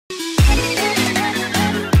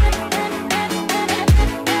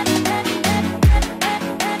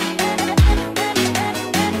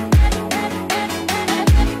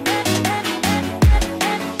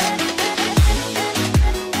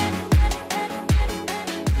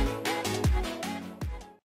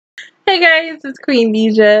Hey guys, it's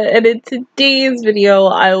Queendija, and in today's video,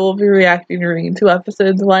 I will be reacting to reading to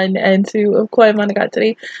episodes 1 and 2 of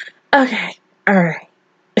Koimonogatari. Okay, alright.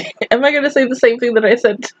 Am I gonna say the same thing that I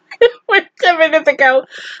said 10 minutes ago?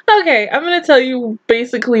 Okay, I'm gonna tell you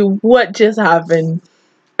basically what just happened.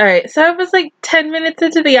 Alright, so I was like 10 minutes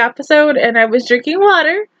into the episode, and I was drinking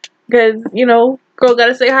water, because, you know, girl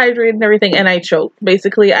gotta stay hydrated and everything, and I choked.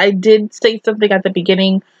 Basically, I did say something at the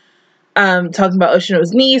beginning, talking about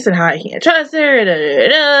Oshino's niece and how I can't trust her,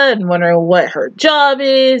 and wondering what her job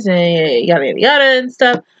is, and yada yada yada and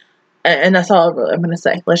stuff. And that's all I'm gonna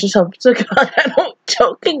say. Let's just hope to God I don't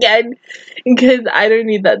choke again, because I don't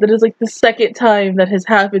need that. That is like the second time that has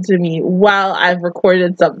happened to me while I've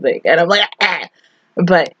recorded something, and I'm like, ah.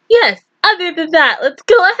 But yes, other than that, let's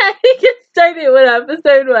go ahead and get started with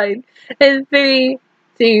episode 1. In 3,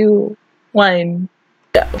 2, 1,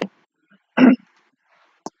 go.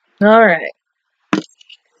 All right.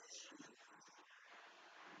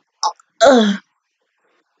 Ugh.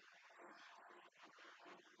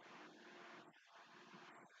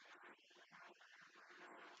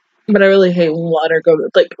 But I really hate when water goes,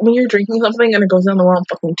 like, when you're drinking something and it goes down the wrong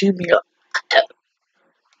fucking tube, and you're like,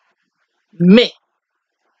 me.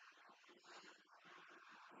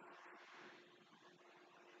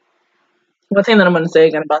 One thing that I'm going to say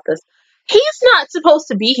again about this, he's not supposed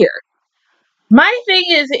to be here. My thing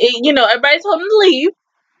is, you know, everybody told him to leave.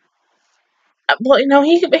 Well, you know,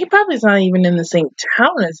 he probably is not even in the same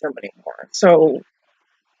town as him anymore. So,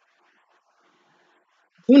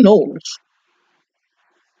 who knows?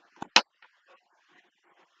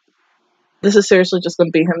 This is seriously just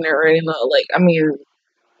going to be him narrating, though. Like, I mean,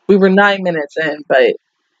 we were 9 minutes in, but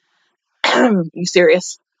you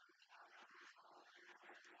serious?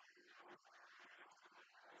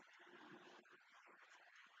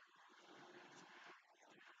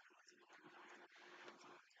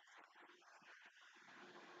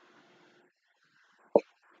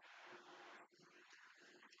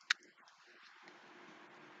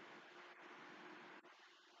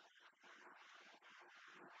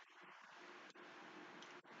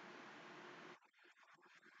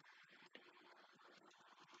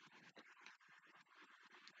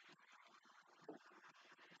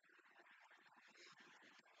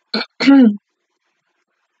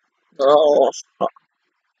 Oh, fuck.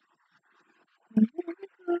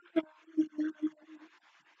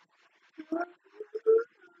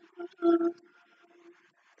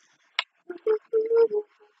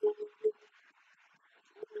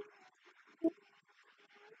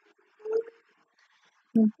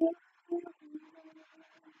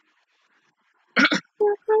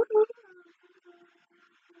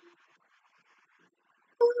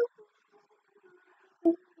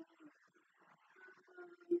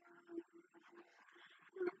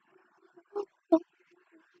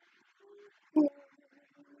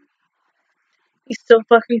 He's still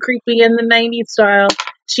fucking creepy in the 90s style.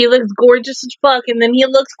 She looks gorgeous as fuck, and then he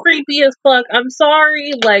looks creepy as fuck. I'm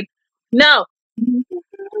sorry. Like, no.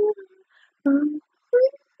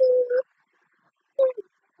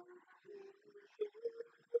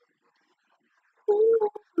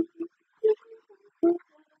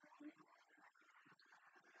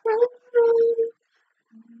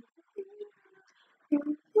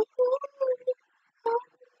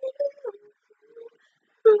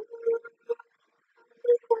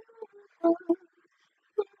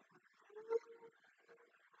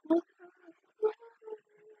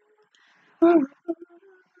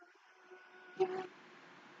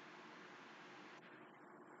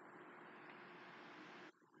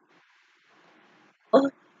 Oh,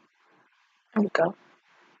 there we go.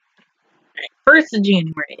 1st of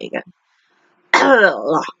January again.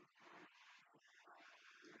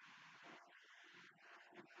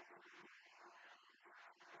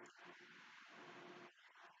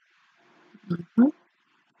 Mhm.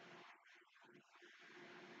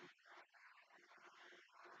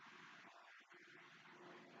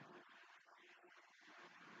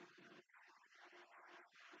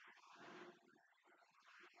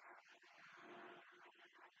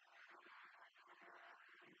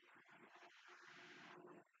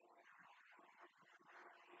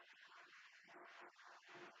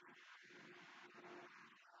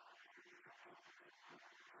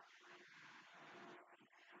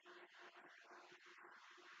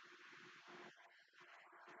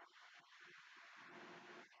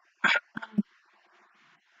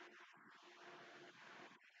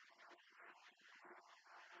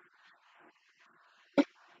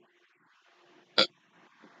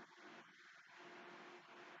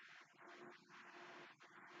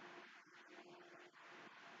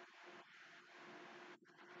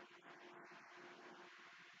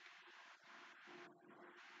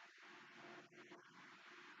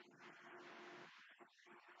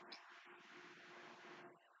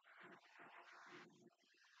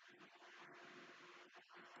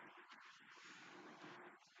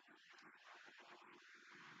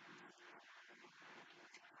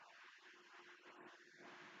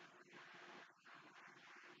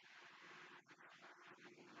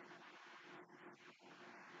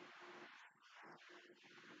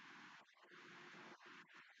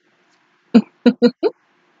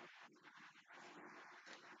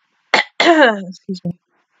 Excuse me.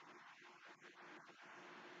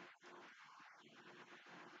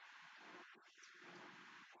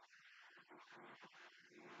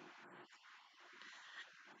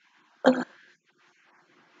 I'm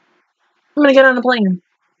gonna get on a plane.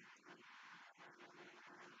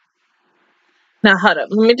 Now, hold up.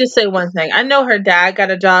 Let me just say one thing. I know her dad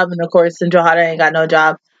got a job, and of course, Sinjohara ain't got no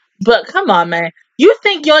job. But come on, man. You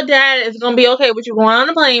think your dad is gonna be okay with you going on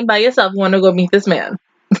a plane by yourself? You want to go meet this man,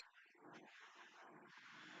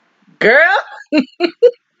 girl?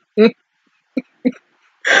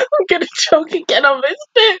 I'm gonna choke again on my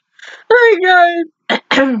spit. Oh my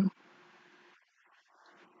god.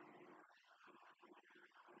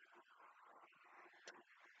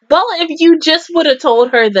 Well, if you just would have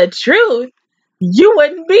told her the truth, you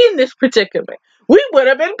wouldn't be in this predicament. We would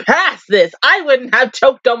have been past this. I wouldn't have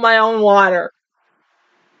choked on my own water.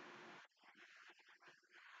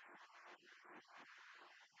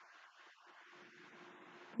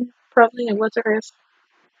 Probably it was hers.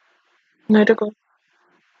 Medical.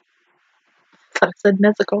 I said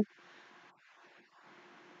Nezuko.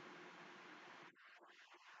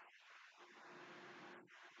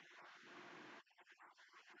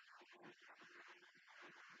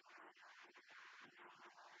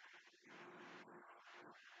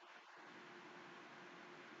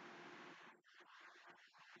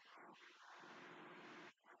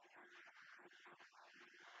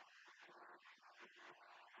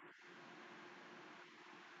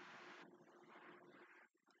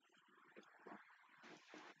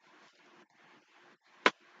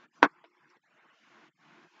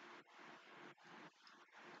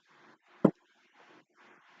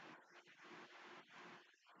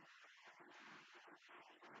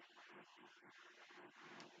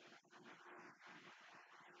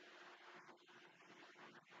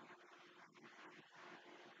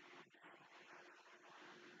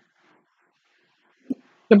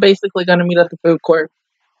 You're basically gonna meet at the food court.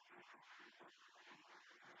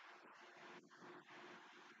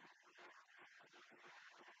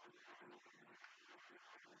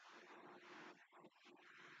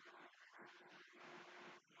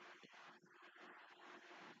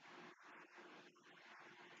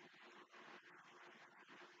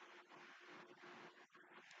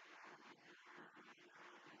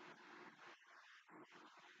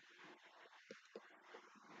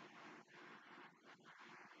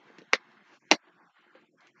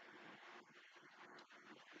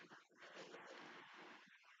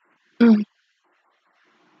 Mm.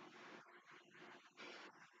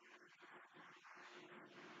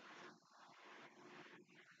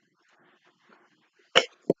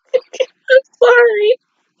 Sorry.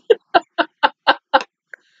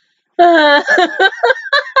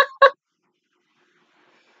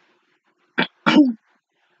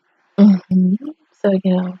 Mhm. So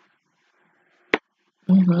yeah.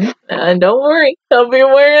 And don't worry, I'll be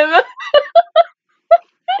wearing them.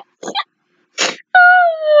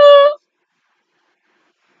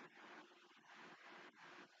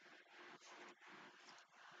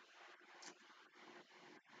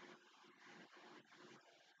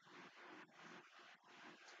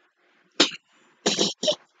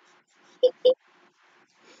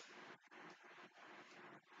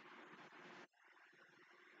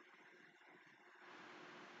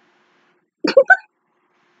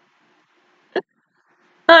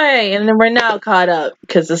 Alright, and then we're now caught up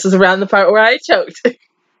because this is around the part where I choked.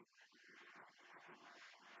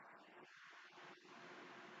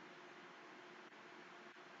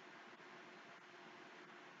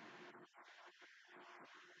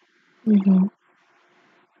 hmm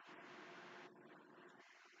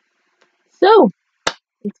So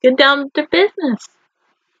let's get down to business.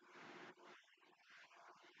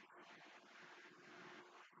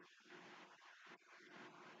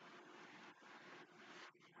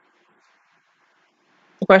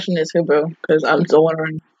 The question is who, boo? Because I'm still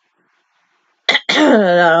wondering.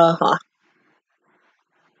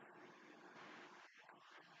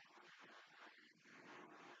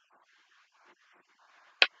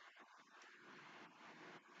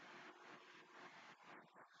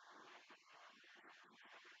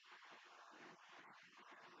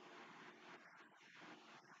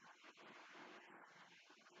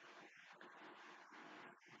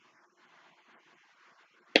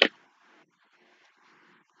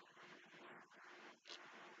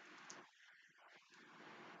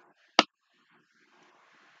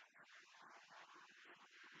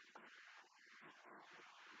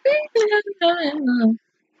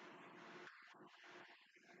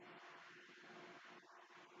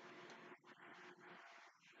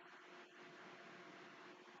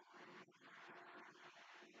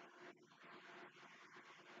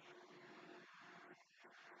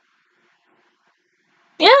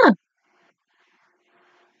 Yeah.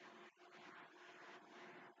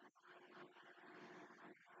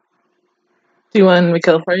 Do you want me to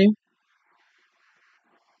kill for you?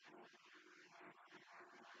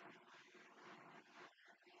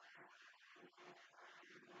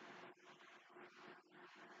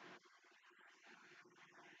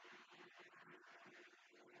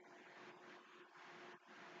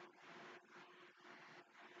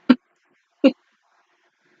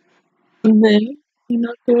 And then you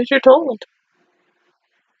not do as you're told.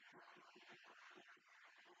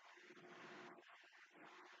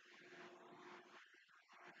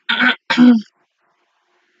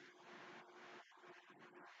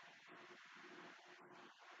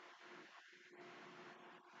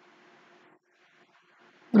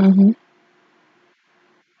 Mm-hmm.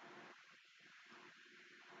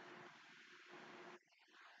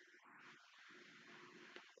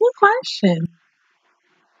 Good question.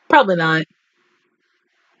 Probably not.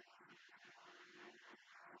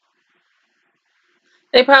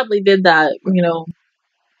 They probably did that,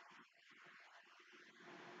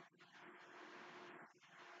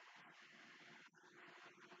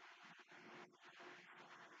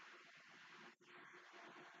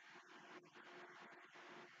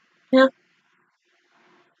 Yeah.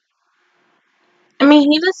 I mean,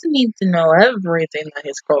 he doesn't need to know everything that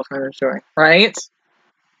his girlfriend is doing, right?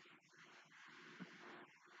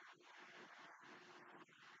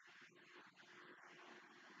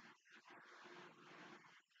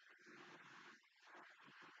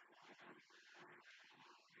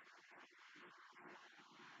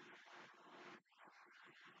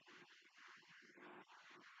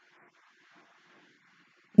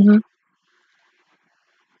 Mm-hmm.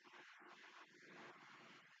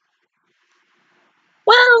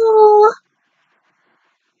 Well,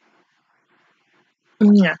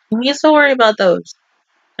 yeah. He needs to worry about those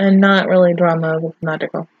and not really drama with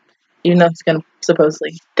Nadeko. Even though he's gonna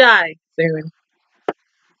supposedly die soon.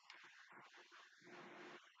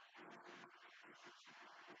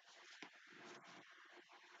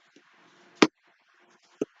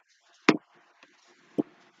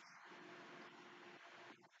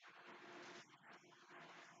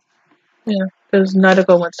 Yeah, because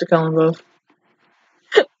Nadeko wants to kill them both.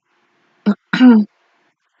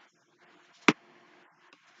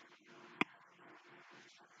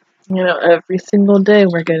 Every single day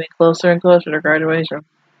we're getting closer and closer to graduation.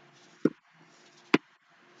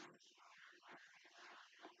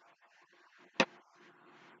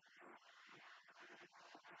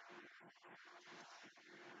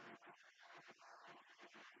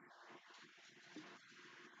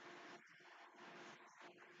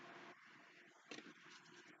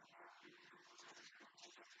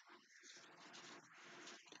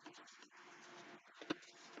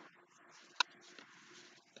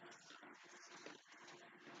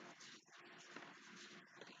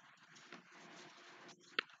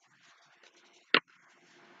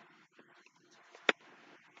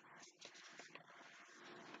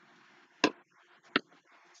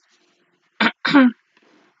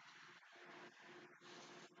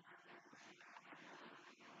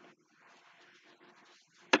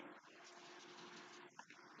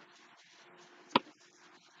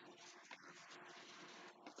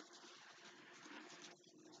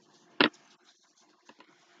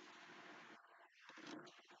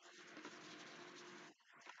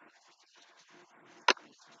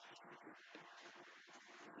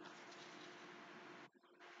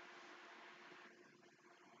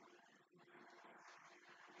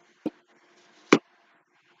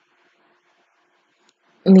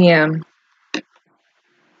 Yeah.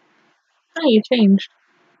 Oh, you changed.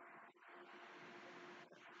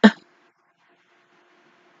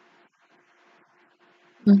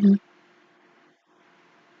 Mm-hmm.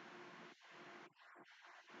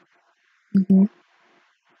 Mm-hmm.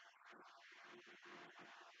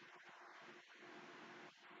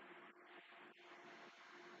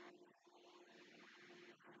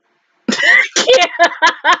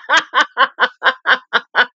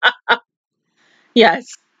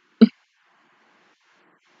 Yes.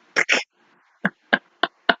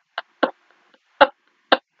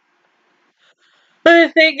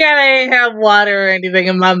 Thank God I didn't have water or anything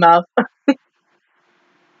in my mouth.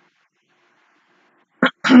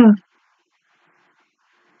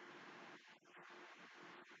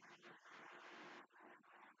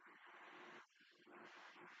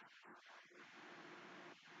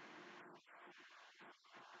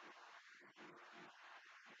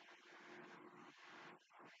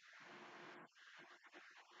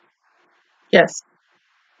 Yes.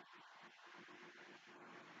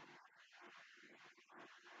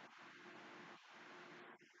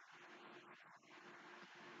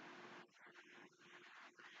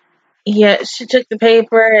 Yeah, she took the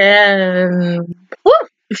paper and woo!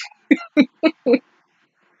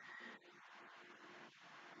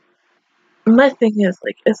 My thing is,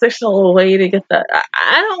 like, is there still a way to get that?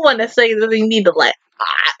 I don't want to say that they need to let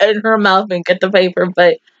in her mouth and get the paper,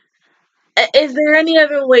 but is there any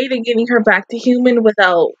other way to getting her back to human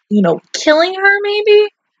without, killing her, maybe?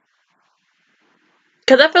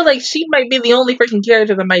 Because I feel like she might be the only freaking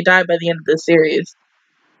character that might die by the end of this series.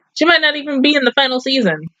 She might not even be in the final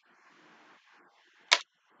season.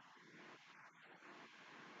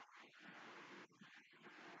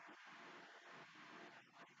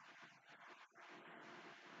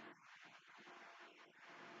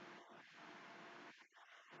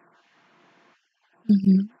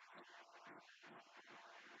 Mm-hmm.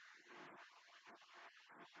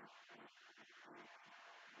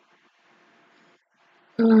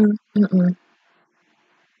 Mm-mm.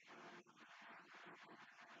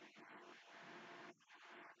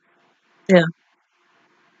 Yeah.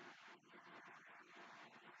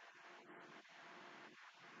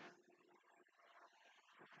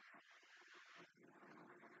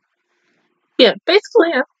 Yeah, basically,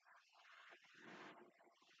 yeah.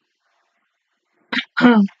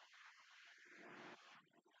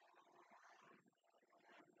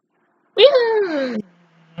 Yeah.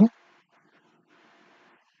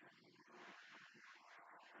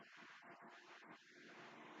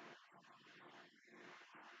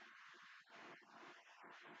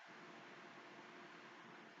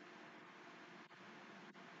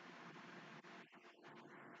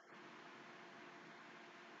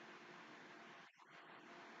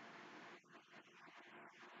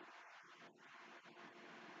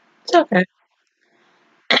 It's okay.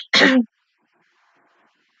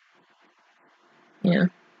 Yeah.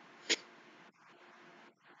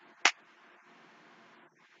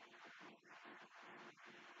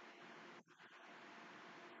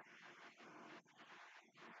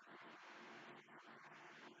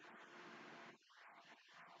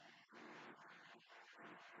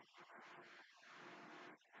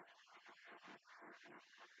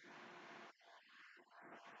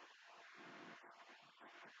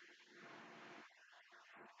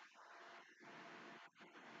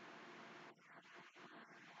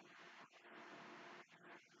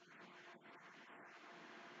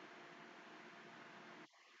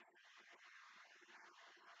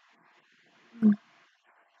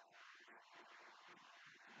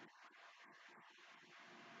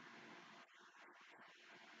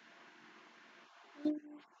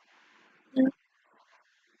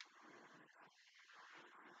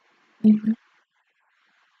 Mhm.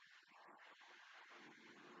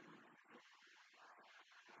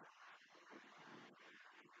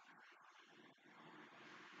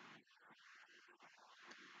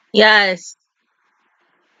 Yes.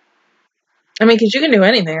 I mean, because you can do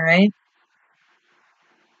anything, right?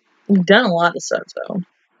 You've done a lot of stuff, though.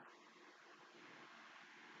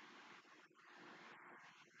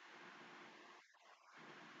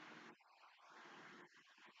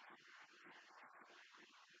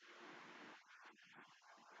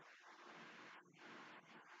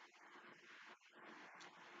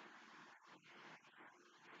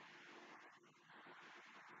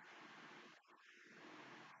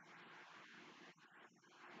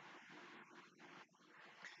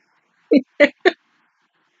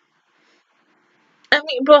 I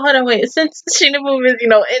mean, but hold on, wait. Since Shinobu is,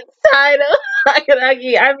 inside of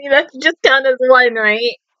Sakuragi, I mean, that's just count as one,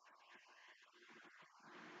 right?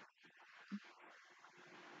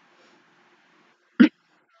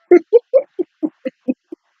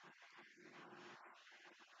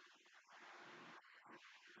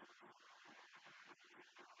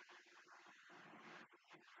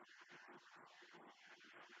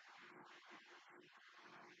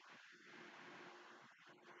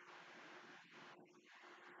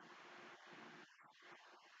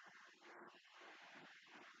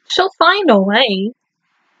 She'll find a way.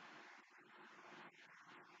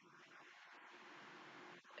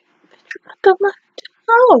 What the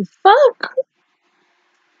oh, fuck.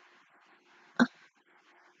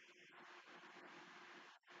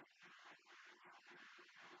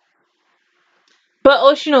 But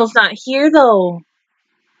Oshino's not here, though.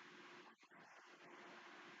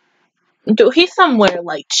 Dude, he's somewhere,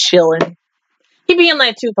 like, chilling. He be in,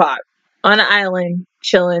 like, Tupac. On an island,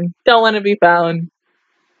 chilling. Don't want to be found.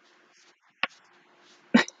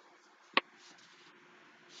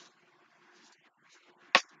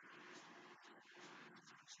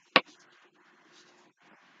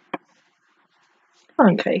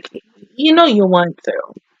 Okay, you know you want to.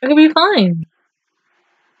 It'll be fine.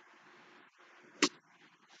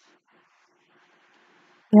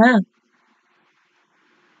 Yeah.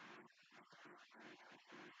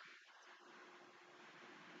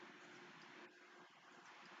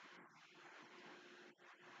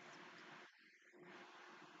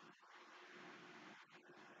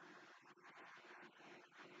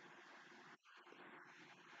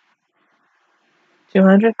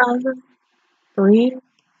 200,000? 3?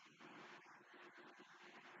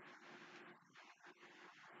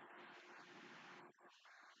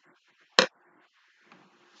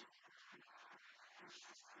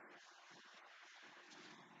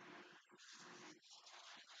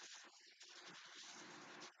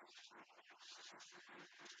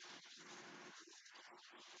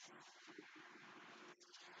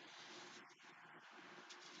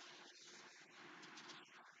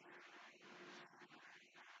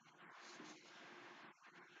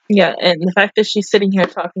 Yeah, and the fact that she's sitting here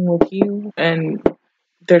talking with you and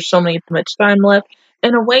there's so much time left.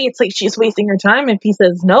 In a way, it's like she's wasting her time if he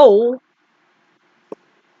says no.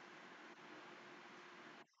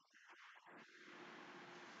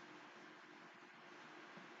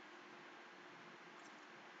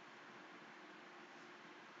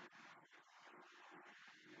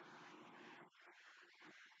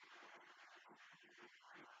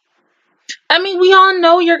 I mean, we all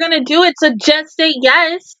know you're gonna do it, so just say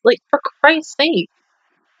yes. Like, for Christ's sake.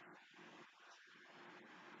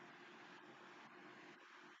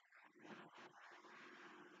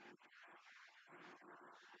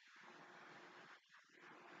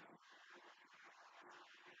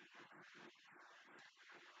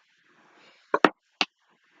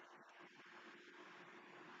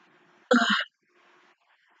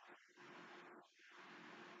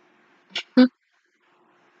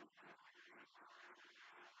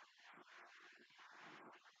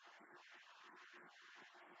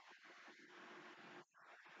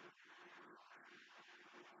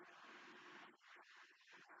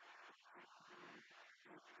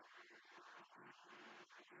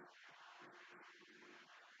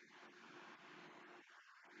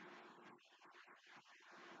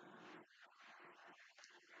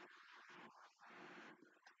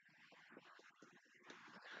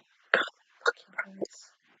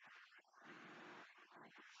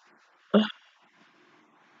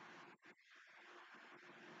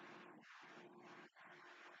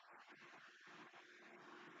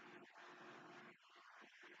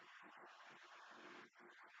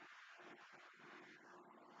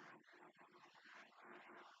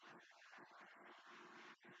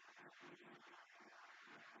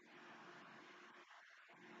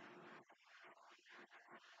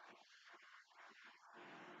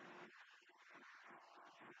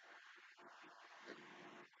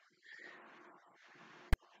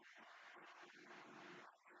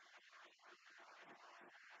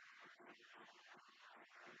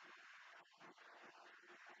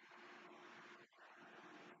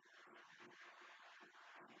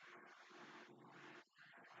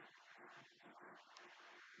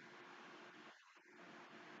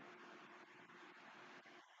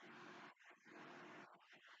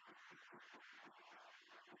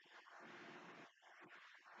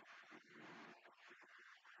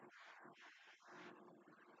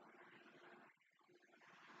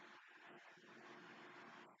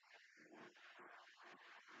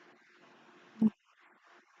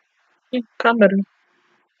 Yeah, comedy.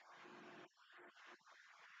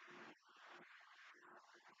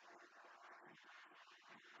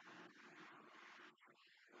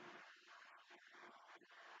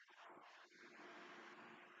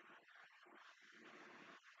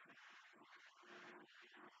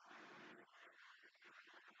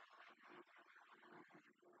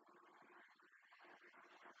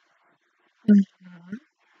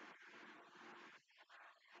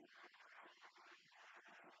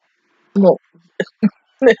 Well,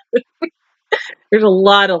 there's a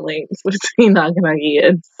lot of links between Naganagi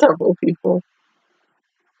and several people.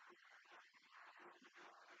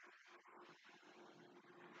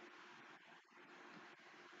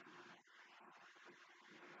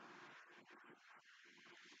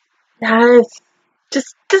 Yes.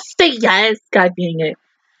 Just say yes, god dang it.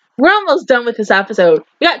 We're almost done with this episode.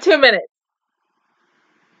 We got 2 minutes.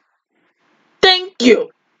 Thank you.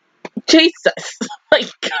 Jesus. My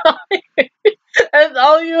God. That's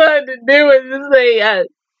all you had to do is say yes.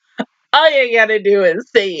 All you gotta do is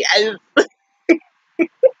say yes.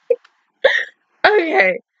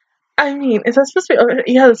 Okay. I mean, is that supposed to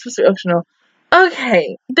be? Yeah, that's supposed to be optional.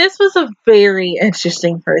 Okay. This was a very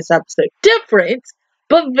interesting first episode. Different,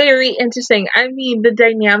 but very interesting. I mean, the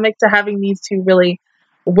dynamic to having these two really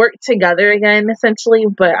work together again, essentially.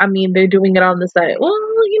 But I mean, they're doing it on the side. Well,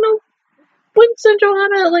 when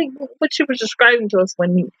Johanna, like, what she was describing to us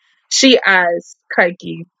when she asked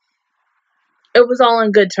Kaiki, it was all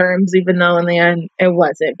on good terms, even though in the end it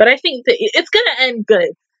wasn't. But I think that it's gonna end good.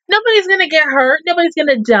 Nobody's gonna get hurt. Nobody's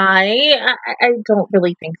gonna die. I don't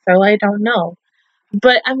really think so. I don't know.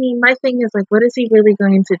 But I mean, my thing is like, what is he really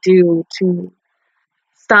going to do to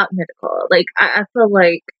stop medical. Like, I feel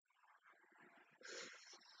like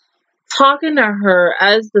talking to her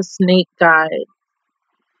as the snake guy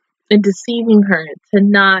and deceiving her to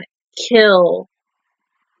not kill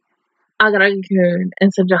Agaragakun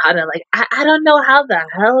and Sanjahara, like, I don't know how the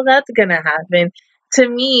hell that's gonna happen. To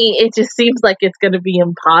me, it just seems like it's gonna be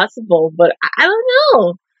impossible, but I don't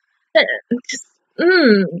know. Just,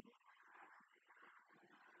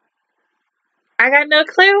 I got no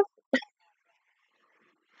clue,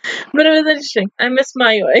 but it was interesting. I miss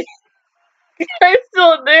Mayoi. I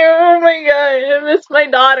still do. Oh my god, I miss my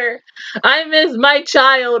daughter. I miss my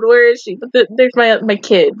child. Where is she? There's my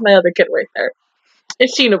kid, my other kid right there.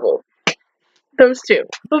 It's Sheenable. Those two.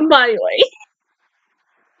 But Mayoi.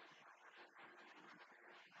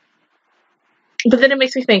 But then it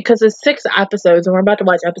makes me think, because it's 6 episodes, and we're about to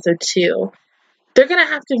watch episode 2. They're gonna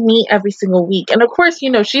have to meet every single week, and of course, you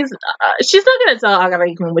know, she's not gonna tell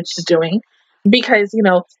Agaragakun what she's doing, because you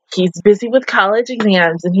know he's busy with college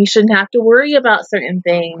exams, and he shouldn't have to worry about certain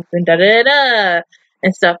things and da da da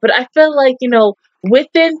and stuff. But I feel like, you know,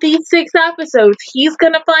 within these 6 episodes, he's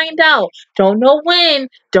gonna find out. Don't know when,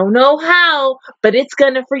 don't know how, but it's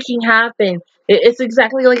gonna freaking happen. It's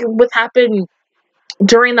exactly like what happened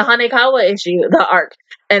during the Hanekawa issue, the arc,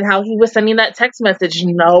 and how he was sending that text message,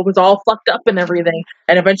 you know, it was all fucked up and everything.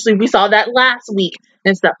 And eventually we saw that last week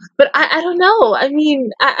and stuff. But I don't know. I mean,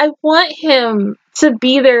 I want him to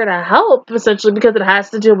be there to help, essentially, because it has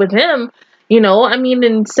to do with him. You know, I mean,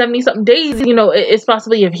 in 70 something days, you know, it's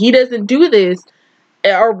possibly if he doesn't do this,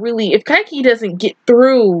 or really, if Kaiki doesn't get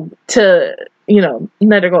through to, you know,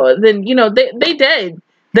 Nethergo, then, you know, they dead.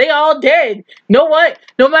 They all dead. You know what?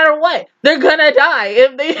 No matter what, they're gonna die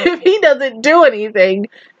if he doesn't do anything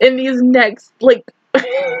in these next, like,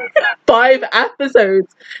 5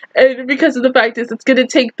 episodes. And because of the fact is, it's gonna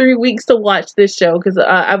take 3 weeks to watch this show, because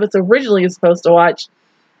I was originally supposed to watch,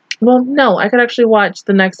 well, no, I could actually watch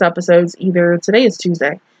the next episodes either today is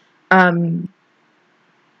Tuesday.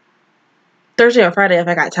 Thursday or Friday if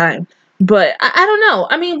I got time. But I don't know.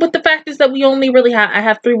 I mean, but the fact is that we only really I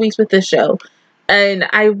have 3 weeks with this show. And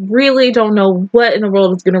I really don't know what in the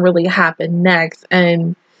world is going to really happen next.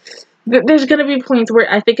 And there's going to be points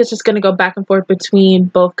where I think it's just going to go back and forth between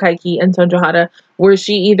both Kaiki and Sanjohara, where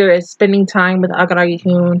she either is spending time with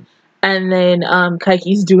Agaragi-kun, and then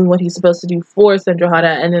Kaiki's doing what he's supposed to do for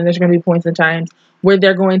Sanjohara, and then there's going to be points in times where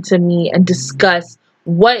they're going to meet and discuss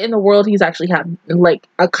what in the world he's actually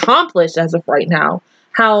accomplished as of right now.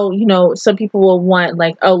 How, you know, some people will want,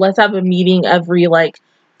 like, oh, let's have a meeting every, like,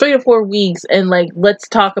 3 to 4 weeks, and, like, let's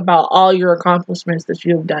talk about all your accomplishments that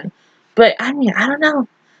you have done. But, I mean, I don't know.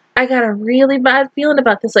 I got a really bad feeling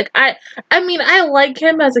about this. Like, I mean, I like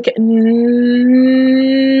him as a kid.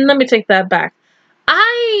 Let me take that back.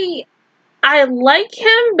 I like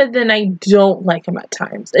him, but then I don't like him at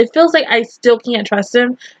times. It feels like I still can't trust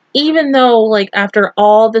him, even though, like, after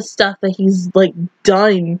all the stuff that he's, like,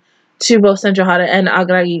 done to both Sanjohara and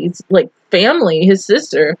Agaragi's, like, family, his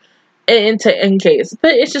sister, in case.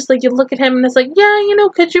 But it's just like, you look at him and it's like, yeah, you know,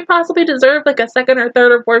 could you possibly deserve, like, a second or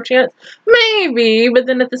third or fourth chance? Maybe, but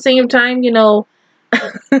then at the same time, you know,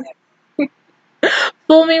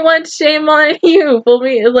 fool me once, shame on you. Fool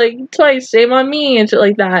me, like, twice, shame on me, and shit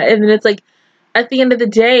like that. And then it's like, at the end of the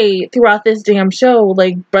day, throughout this damn show,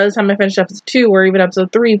 like, by the time I finish episode 2, or even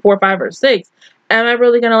episode 3, 4, 5, or 6, am I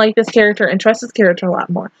really gonna like this character and trust this character a lot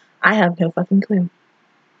more? I have no fucking clue.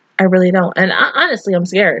 I really don't. And honestly, I'm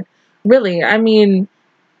scared. Really, I mean,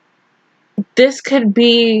 this could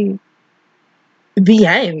be the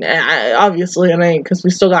end, obviously, and because we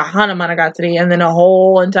still got Hana Monogatari, and then a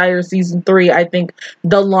whole entire season 3, I think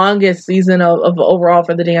the longest season of overall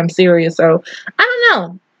for the damn series. So, I don't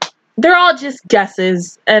know. They're all just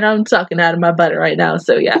guesses, and I'm talking out of my butt right now,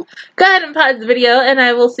 so yeah. Go ahead and pause the video, and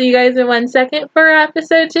I will see you guys in 1 second for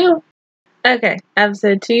episode 2. Okay,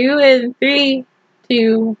 episode 2 in 3,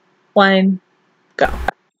 2, 1, go.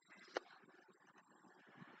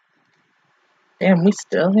 Damn, we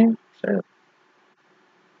still here? Sure.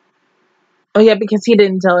 Oh yeah, because he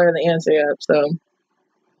didn't tell her the answer yet, so.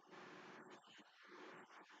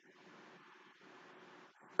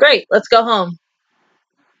 Great, let's go home.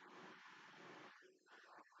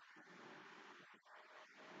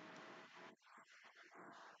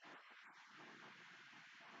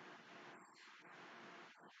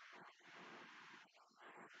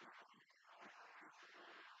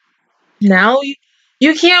 Now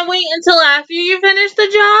you can't wait until after you finish the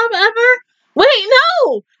job ever? Wait,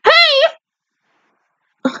 no! Hey!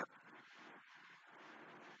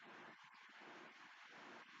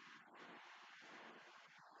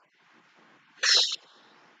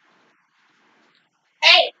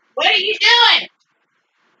 Hey, what are you doing?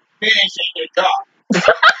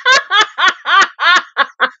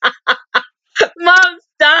 Mom,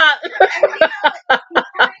 stop.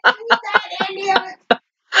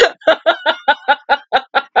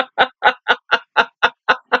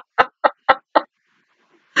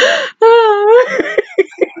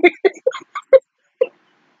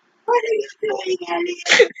 What are you doing,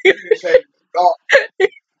 Elliot?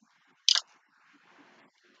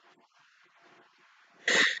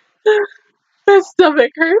 My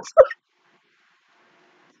stomach hurts.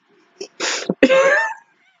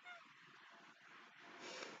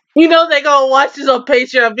 You know they gonna watch this on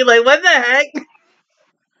Patreon and be like, what the heck?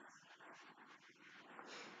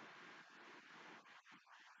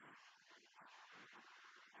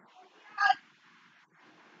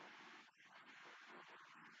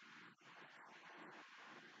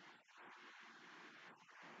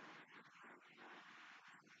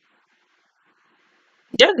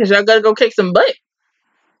 Yeah, because y'all gotta go kick some butt.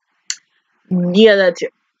 Yeah, that too.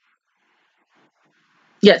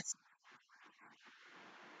 Yes.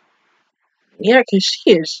 Yeah, because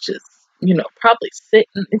she is just, probably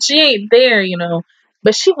sitting. And she ain't there,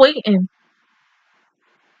 but she waiting.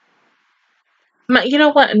 You know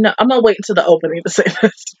what? No, I'm gonna wait until the opening to say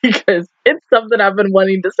this because it's something I've been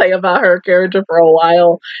wanting to say about her character for a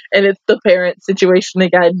while, and it's the parent situation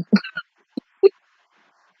again.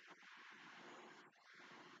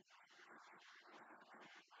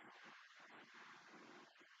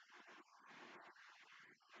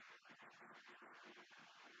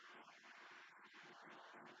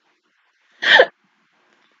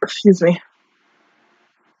 Excuse me.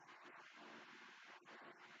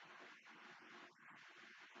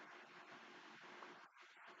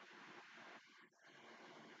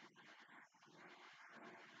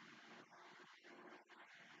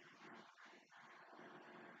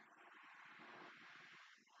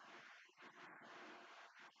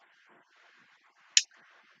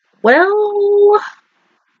 Well,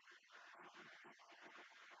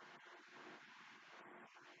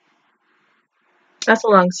 that's a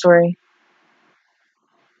long story.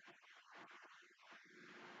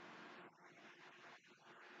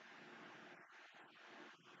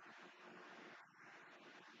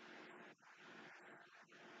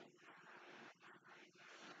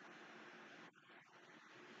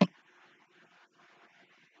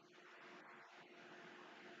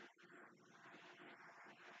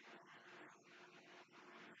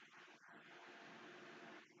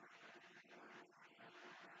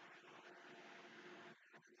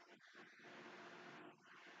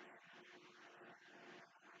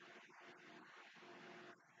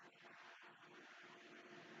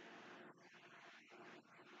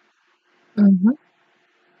 Mm-hmm.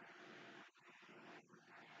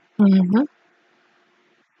 Mm-hmm.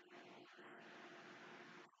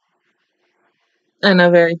 I know,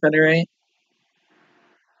 very funny, right?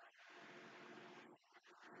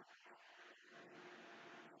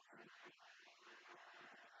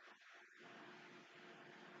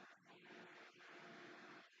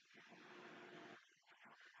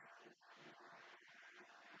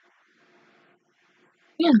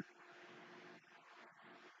 Yeah.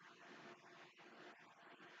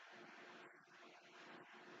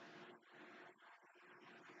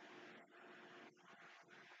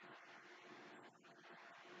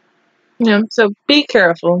 Yeah. So be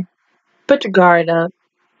careful. Put your guard up.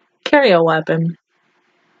 Carry a weapon.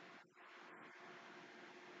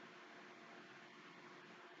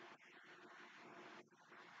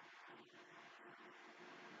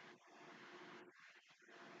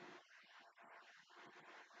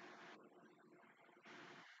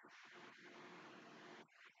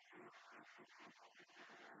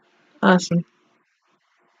 Awesome.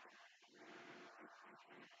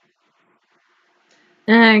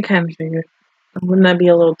 I kind of figured. Wouldn't that be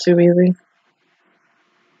a little too easy?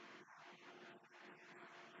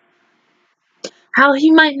 How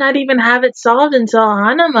he might not even have it solved until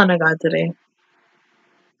Hana Monogatari.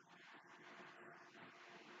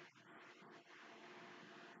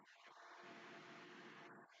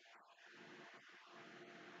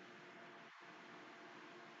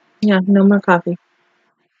 Yeah, no more coffee.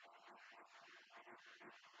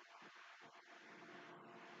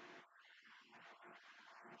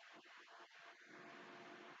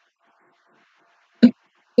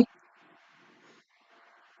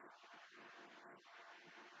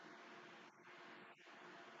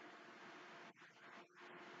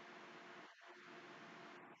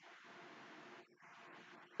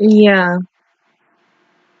 Yeah.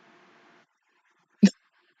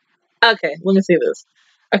 Okay, let me see this.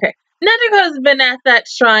 Okay. Nezuko's been at that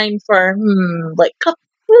shrine for, like,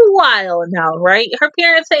 a while now, right? Her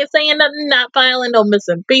parents ain't saying nothing, not filing no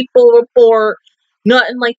missing people report,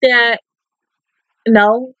 nothing like that.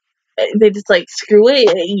 No, they just like screw it.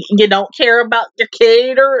 You don't care about your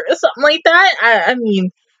kid or something like that. I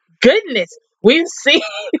mean, goodness, we've seen,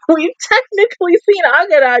 we've technically seen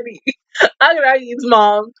Agaragi's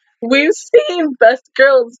mom. We've seen Best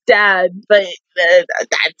Girl's dad, but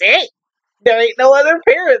that's it. There ain't no other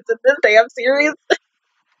parents in this damn series.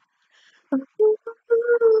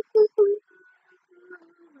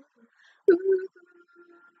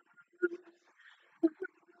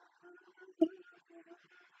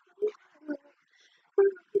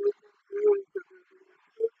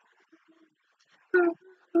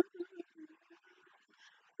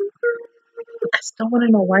 I still want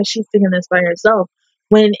to know why she's singing this by herself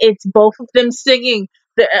when it's both of them singing.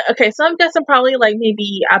 Okay, so I'm guessing probably like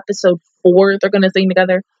maybe episode 4 they're gonna sing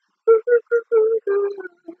together.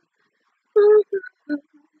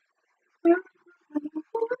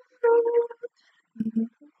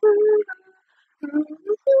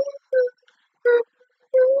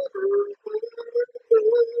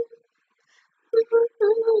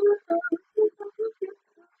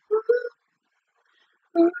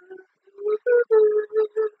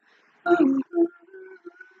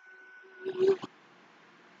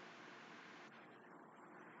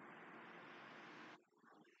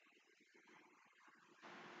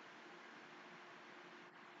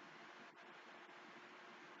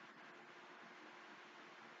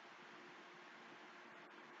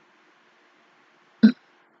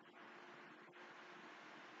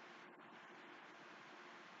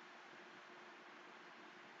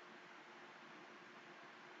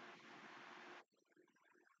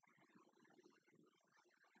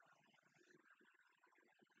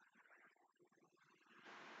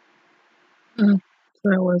 So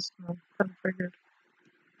that was kind of figured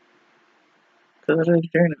because it is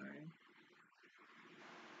January.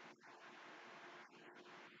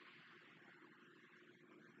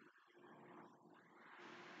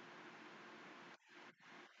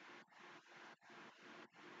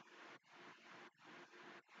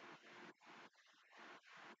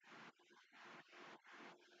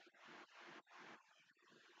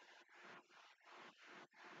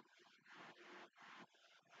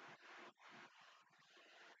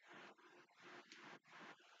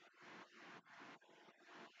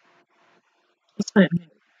 It's like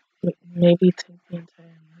maybe take the entire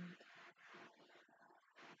month.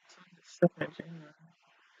 It's like the January.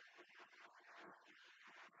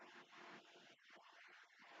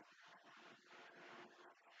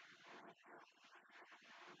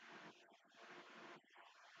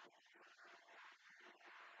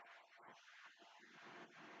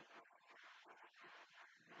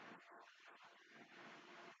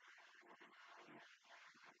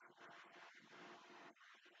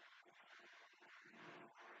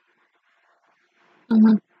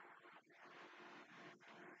 Mm-hmm.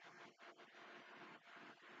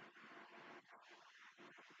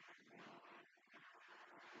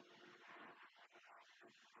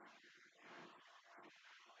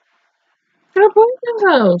 Your boyfriend's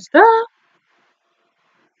house, girl.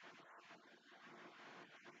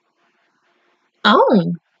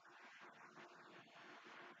 Oh,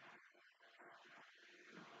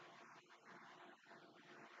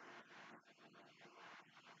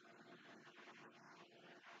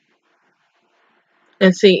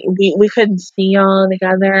 and see, we couldn't see y'all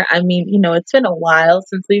together. I mean, it's been a while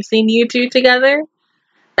since we've seen you two together,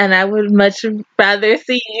 and I would much rather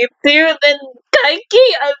see you two than Kaiki.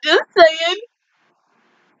 I'm just saying.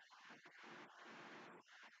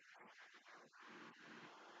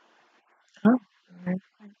 Oh,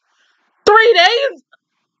 3 days?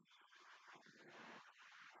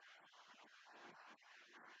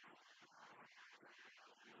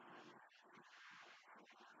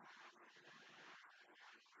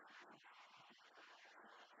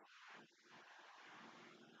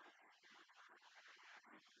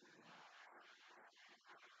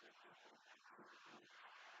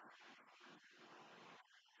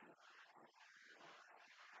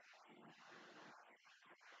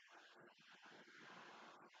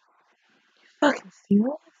 Fucking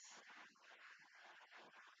serious?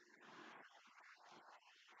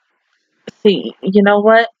 See, you know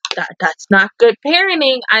what? That's not good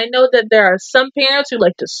parenting. I know that there are some parents who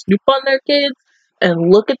like to snoop on their kids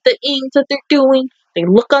and look at the things that they're doing. They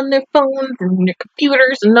look on their phones and their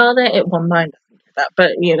computers and all that. Well, mine doesn't do that,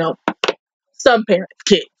 but some parents'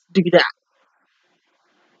 kids do that.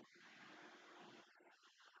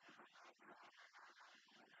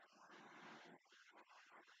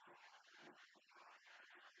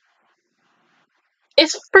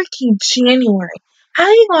 It's freaking January. How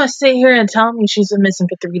you gonna sit here and tell me she's been missing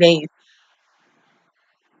for 3 days?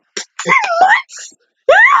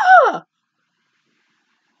 What?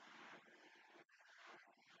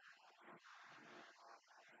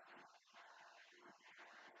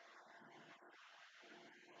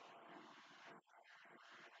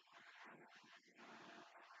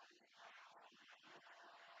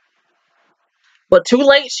 But too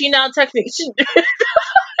late. She now texting. She's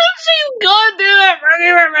going through that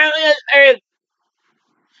fucking rebellious earth.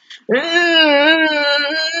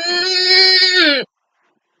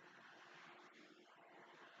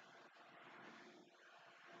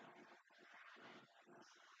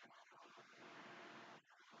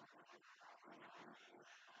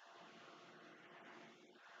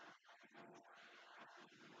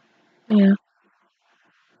 Yeah,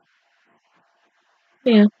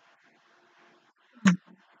 yeah.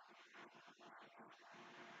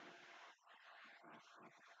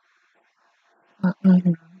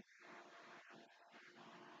 Mhm.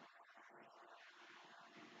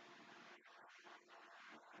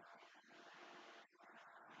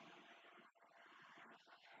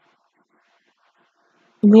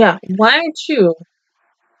 Yeah. Why aren't you?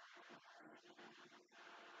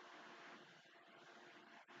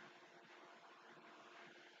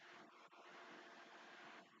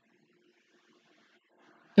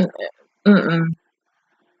 Mm-mm.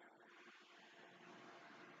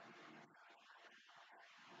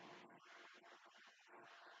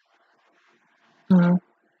 Mm.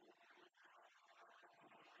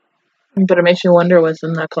 But it makes you wonder what's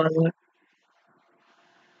in that closet.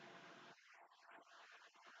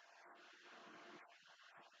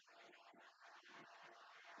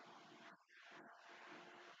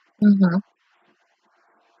 Hmm.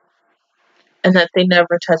 And that they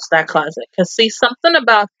never touched that closet. Because, see, something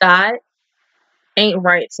about that ain't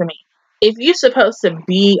right to me. If you're supposed to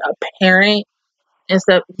be a parent and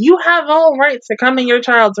stuff, you have all rights to come in your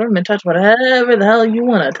child's room and touch whatever the hell you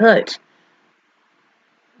want to touch.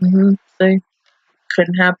 See,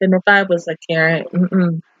 couldn't happen if I was a parent.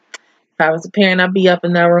 If I was a parent, I'd be up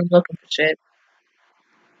in that room looking for shit.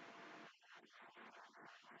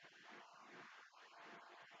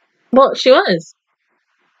 Well, she was.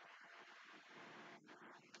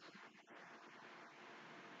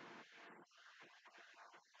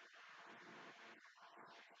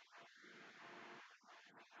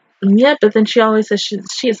 Yeah, but then she always says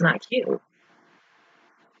she's not cute.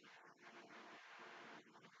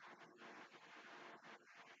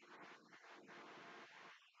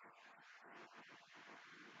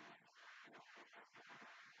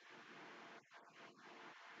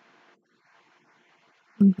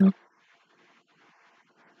 Hmm.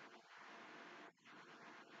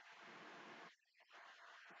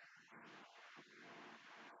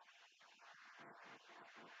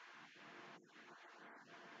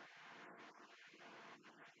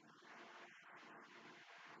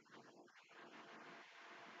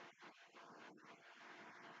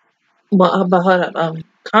 Well, but hold up.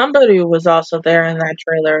 Kambaru was also there in that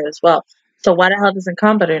trailer as well. So why the hell doesn't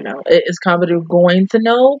Kambaru know? Is Kambaru going to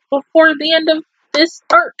know before the end of this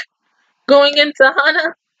arc? Going into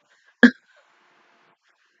Hana?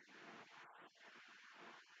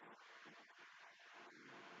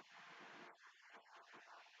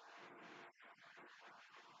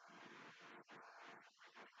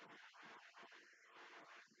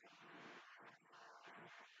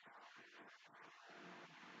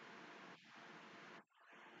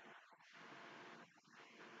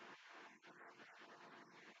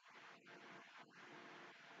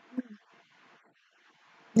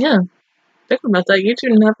 Yeah, think about that. You two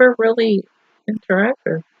never really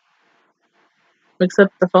interacted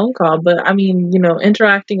except the phone call. But I mean,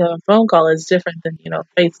 interacting on a phone call is different than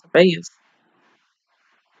face to face.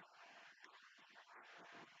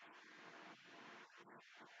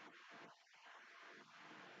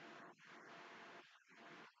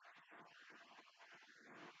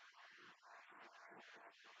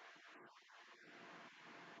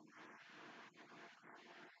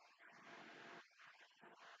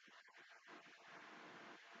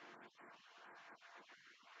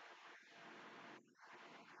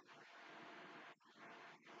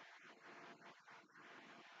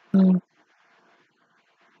 Mm.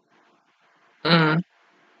 Mm.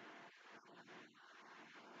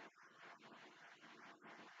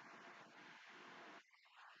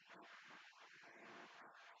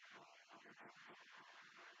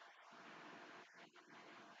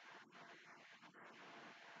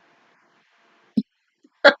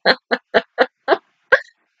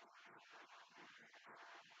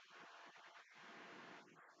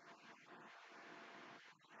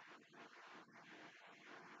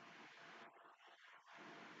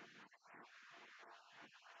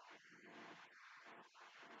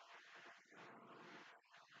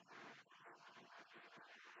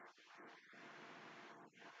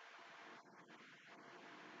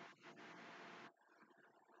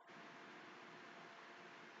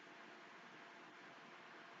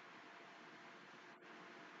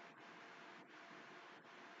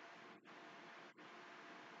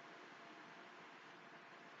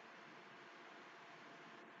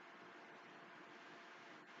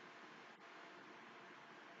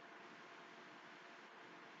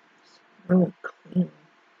 really clean.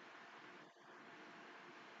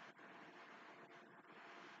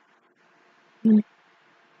 Mm.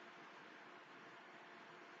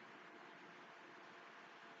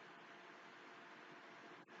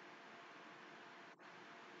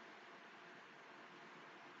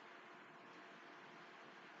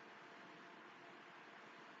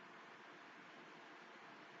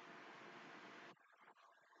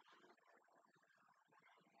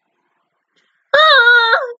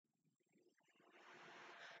 Ah!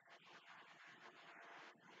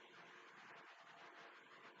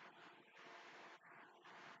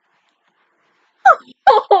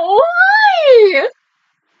 Why?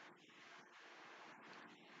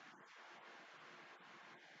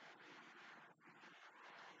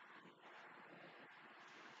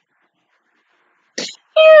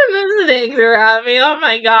 The snakes are at me. Oh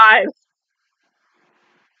my god.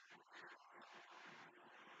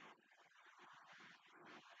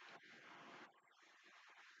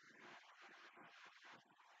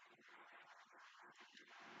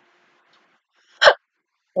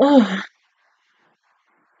 Ugh.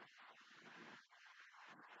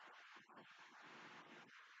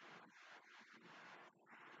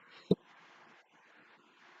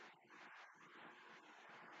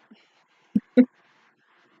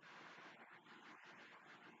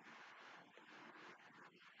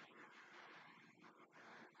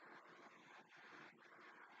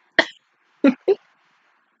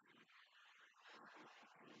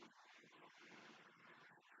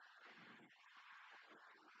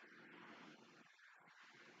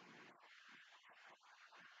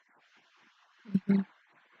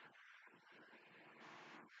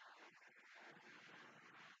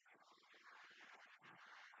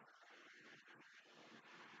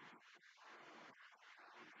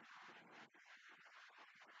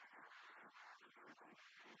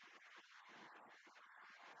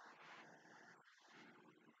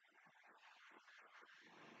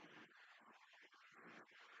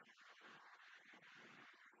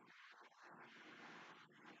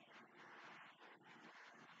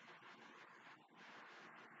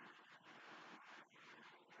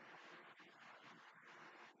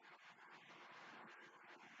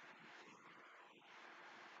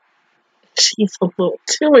 She's a little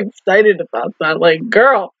too excited about that. Like,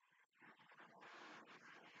 girl.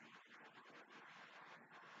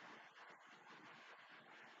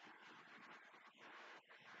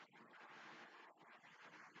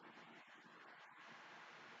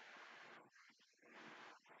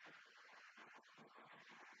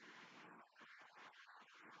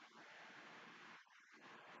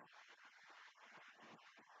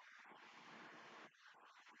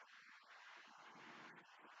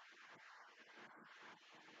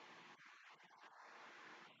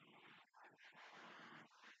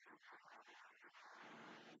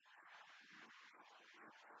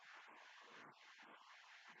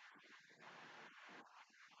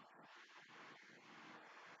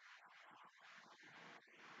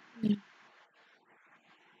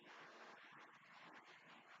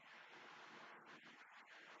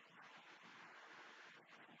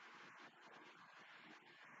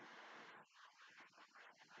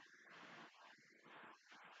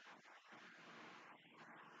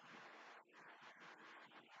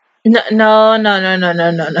 No, no, no, no, no,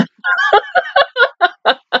 no, no, no.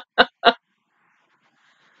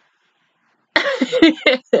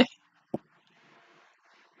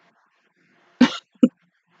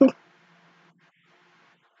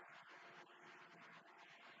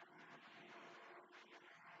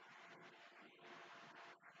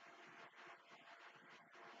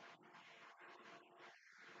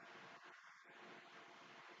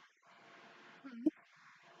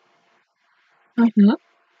 Mhm.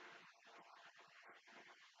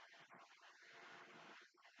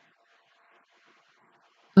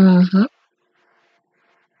 Mhm.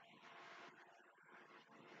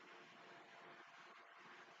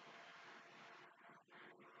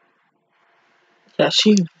 Yeah,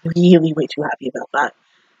 she's really way too happy about that.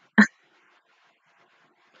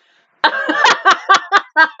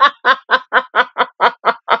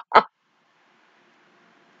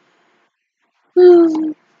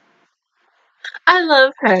 I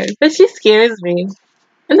love her, but she scares me,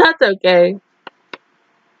 and that's okay.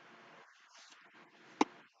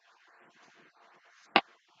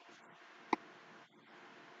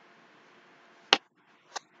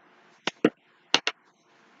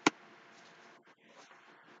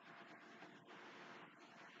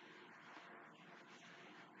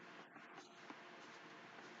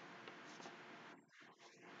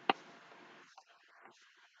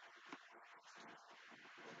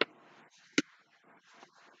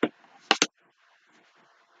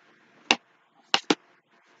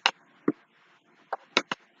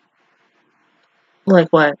 Like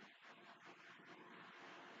what?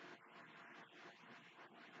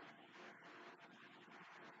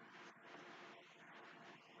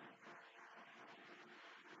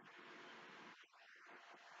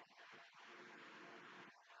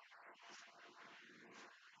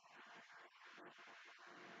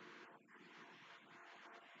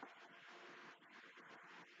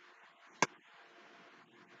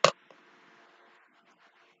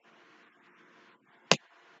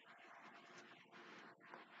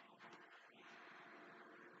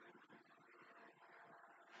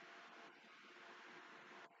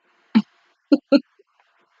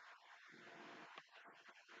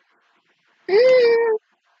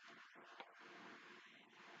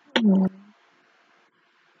 Mm.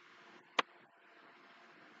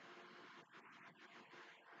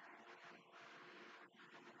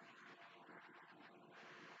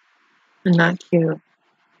 Not cute.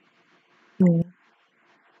 Mm.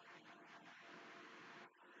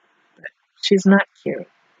 She's not cute.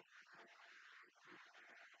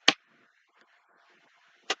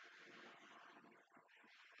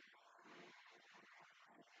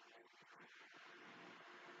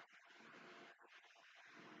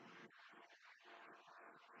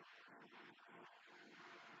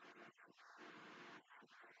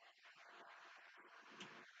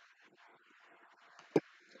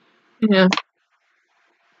 Yeah.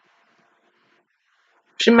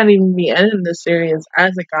 She might even be ending the series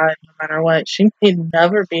as a god no matter what. She may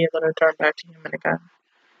never be able to turn back to human again.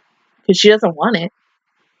 Because she doesn't want it.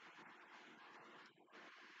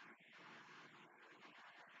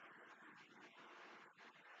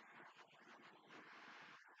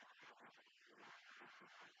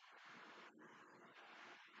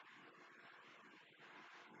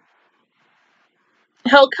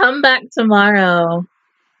 He'll come back tomorrow.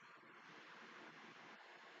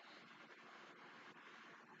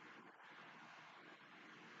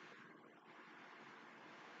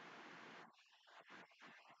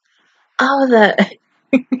 Oh, that.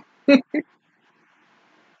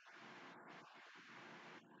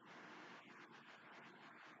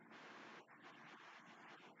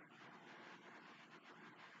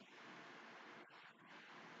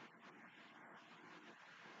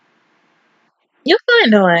 You'll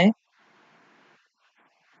find a way.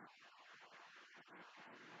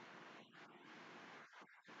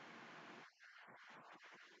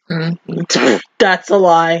 Mm. That's a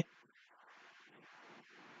lie.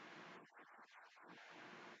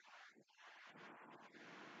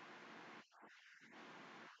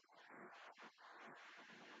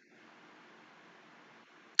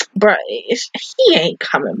 Bruh, he ain't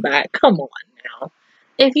coming back. Come on now.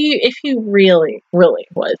 If you really, really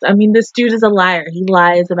was. I mean, this dude is a liar. He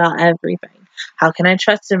lies about everything. How can I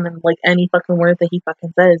trust him in like any fucking word that he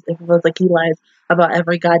fucking says if it feels like he lies about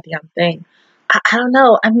every goddamn thing? I don't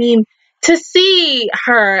know. I mean, to see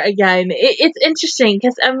her again, it's interesting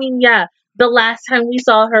because I mean, yeah, the last time we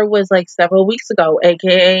saw her was like several weeks ago,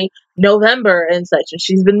 aka November and such, and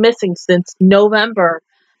she's been missing since November.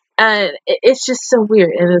 And it's just so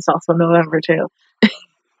weird. And it's also November too.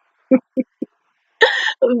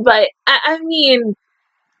 But I mean,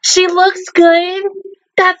 she looks good.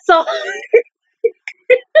 That's all.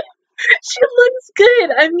 She looks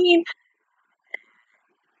good. I mean,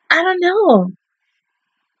 I don't know.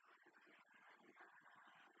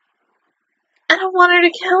 I don't want her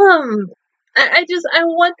to kill him. I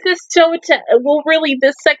want this show to, well, really,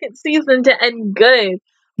 this second season to end good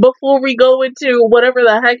before we go into whatever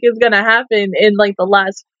the heck is gonna happen in like the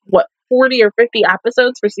last, what, 40 or 50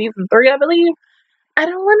 episodes for season 3, I believe. I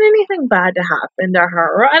don't want anything bad to happen to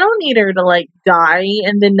her. I don't need her to like die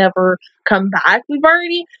and then never come back. We've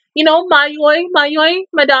already, Mayoi,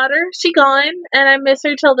 my daughter, she gone, and I miss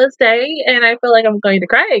her till this day, and I feel like I'm going to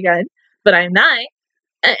cry again, but I'm not.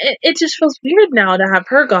 It just feels weird now to have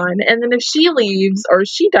her gone, and then if she leaves or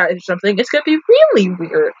she dies or something, it's gonna be really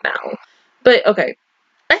weird now. But okay,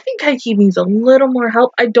 I think Kaiki needs a little more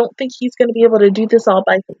help. I don't think he's gonna be able to do this all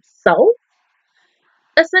by himself,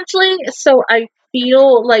 essentially. So I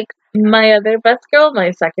feel like my other best girl,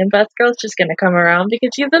 my second best girl, is just gonna come around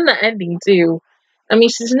because she's in the ending too. I mean,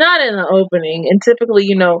 she's not in the opening, and typically,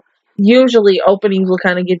 usually openings will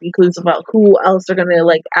kind of give you clues about who else are gonna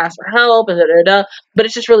like ask for help and da da da. But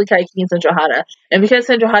it's just really Kaiki and Senjohara, and because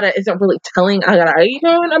Senjohara isn't really telling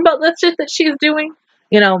Agaraihon about the shit that she's doing,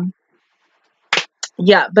 you know.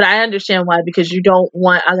 Yeah, but I understand why, because you don't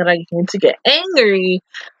want Agaraihon to get angry,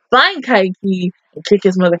 find Kaiki, and kick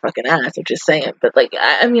his motherfucking ass. I'm just saying. But, like,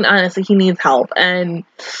 I mean, honestly, he needs help. And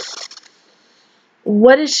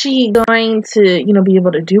what is she going to, be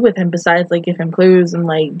able to do with him besides, like, give him clues and,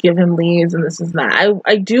 like, give him leads and this and that?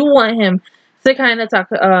 I do want him to kind of talk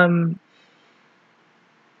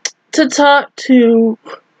to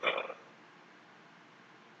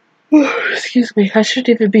excuse me, I shouldn't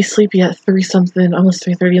even be sleepy at 3 something, almost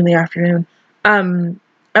 3:30 in the afternoon.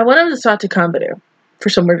 I want him to talk to Kambaru for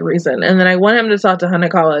some weird reason, and then I want him to talk to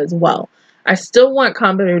Hanekawa as well. I still want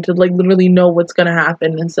Kambaru to like literally know what's gonna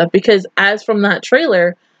happen and stuff, because as from that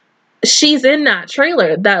trailer, she's in that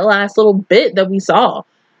trailer, that last little bit that we saw,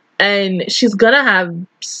 and she's gonna have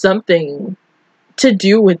something to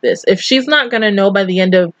do with this. If she's not gonna know by the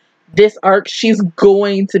end of this arc, she's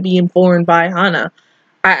going to be informed by Hana.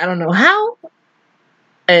 I don't know how,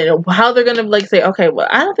 and how they're gonna like say, okay, well,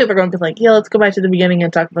 I don't think they're gonna be like, yeah, let's go back to the beginning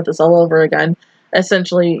and talk about this all over again.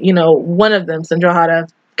 Essentially, you know, one of them, Senjohara,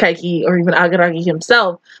 Kaiki, or even Agaragi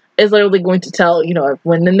himself, is literally going to tell, you know,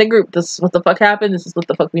 everyone in the group, this is what the fuck happened, this is what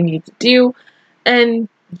the fuck we need to do. And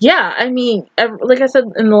yeah, I mean, like I said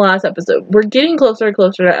in the last episode, we're getting closer and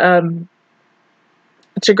closer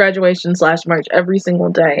to graduation / March every single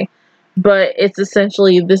day. But it's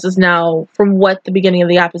essentially, this is now, from what the beginning of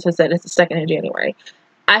the episode said, it's the 2nd of January.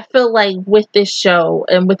 I feel like with this show,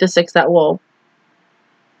 and with the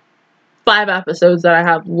 5 episodes that I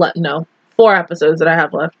have left, no, 4 episodes that I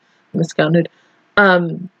have left, miscounted,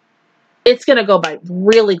 it's gonna go by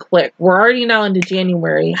really quick. We're already now into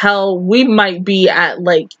January. Hell, we might be at,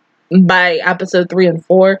 like, by episode 3 and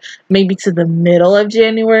 4, maybe to the middle of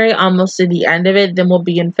January, almost to the end of it. Then we'll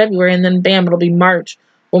be in February, and then bam, it'll be March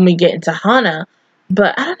when we get into Hana.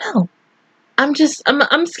 But I don't know. I'm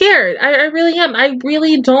scared. I really am. I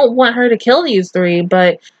really don't want her to kill these 3,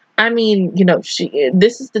 but I mean, you know,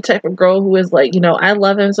 this is the type of girl who is like, you know, I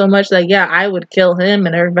love him so much that, yeah, I would kill him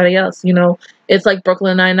and everybody else, you know. It's like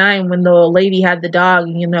Brooklyn Nine-Nine when the lady had the dog,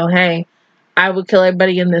 you know, hey, I would kill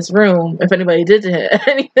everybody in this room if anybody did to him.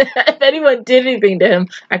 If anyone did anything to him,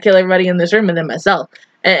 I'd kill everybody in this room and then myself.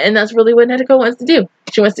 And that's really what Nezuko wants to do.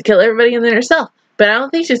 She wants to kill everybody and then herself. But I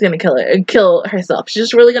don't think she's going to kill herself. She's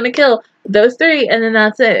just really going to kill those 3, and then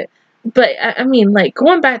that's it. But, I mean, like,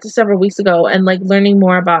 going back to several weeks ago and, like, learning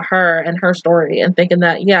more about her and her story and thinking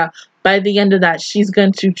that, yeah, by the end of that, she's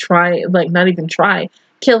going to try, like, not even try,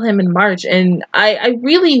 kill him in March. And I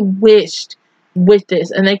really wished with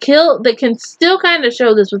this, and they can still kind of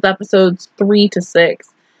show this with episodes 3 to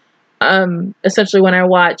 6. Essentially, when I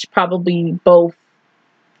watch probably both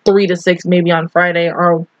 3 to 6, maybe on Friday,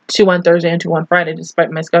 or 2 on Thursday and 2 on Friday,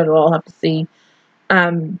 despite my schedule, I'll have to see.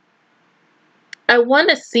 I want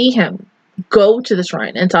to see him go to the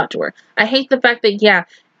shrine and talk to her. I hate the fact that, yeah,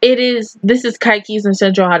 this is Kaiki's and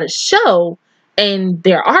Senjohara's show and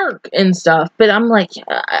their arc and stuff, but I'm like,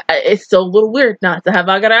 it's still a little weird not to have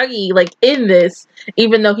Agaragi, like, in this,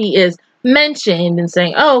 even though he is mentioned and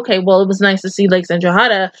saying, oh, okay, well, it was nice to see, like,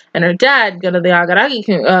 Senjohara and her dad go to the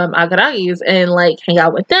Agaragis and, like, hang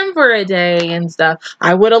out with them for a day and stuff.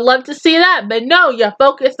 I would have loved to see that, but no, you're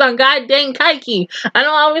focused on goddamn Kaiki. I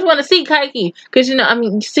don't always want to see Kaiki, because, you know, I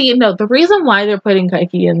mean, see, you know, the reason why they're putting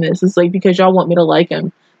Kaiki in this is, like, because y'all want me to like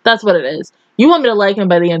him. That's what it is. You want me to like him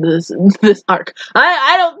by the end of this arc.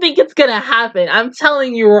 I don't think it's gonna happen. I'm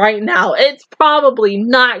telling you right now, it's probably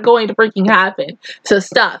not going to freaking happen to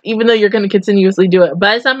stuff, even though you're gonna continuously do it.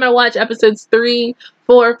 By the time I watch episodes 3,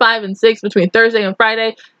 4, 5, and 6 between Thursday and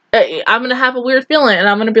Friday, I'm gonna have a weird feeling, and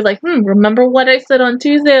I'm gonna be like, remember what I said on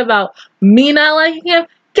Tuesday about me not liking him?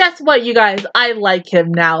 Guess what, you guys? I like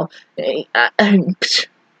him now.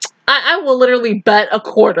 I will literally bet a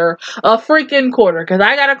freaking quarter, because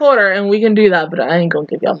I got a quarter and we can do that, but I ain't gonna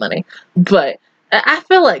give y'all money. But I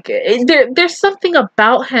feel like there's something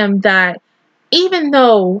about him that, even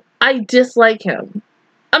though I dislike him,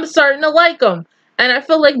 I'm starting to like him. And I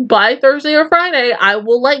feel like by Thursday or Friday, I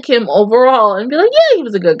will like him overall and be like, yeah, he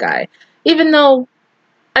was a good guy. Even though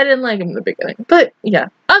I didn't like him in the beginning. But yeah,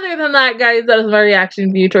 other than that, guys, that is my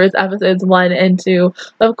reaction view towards episodes 1 and 2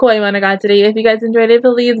 of Koimonogatari. If you guys enjoyed it,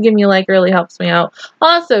 please give me a like. It really helps me out.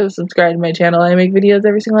 Also, subscribe to my channel. I make videos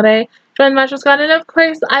every single day. Join the Match Squad, and of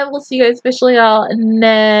course, I will see you guys officially all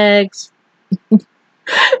next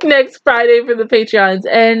Friday for the Patreons,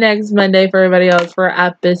 and next Monday for everybody else for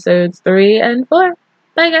episodes 3 and 4.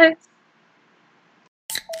 Bye, guys.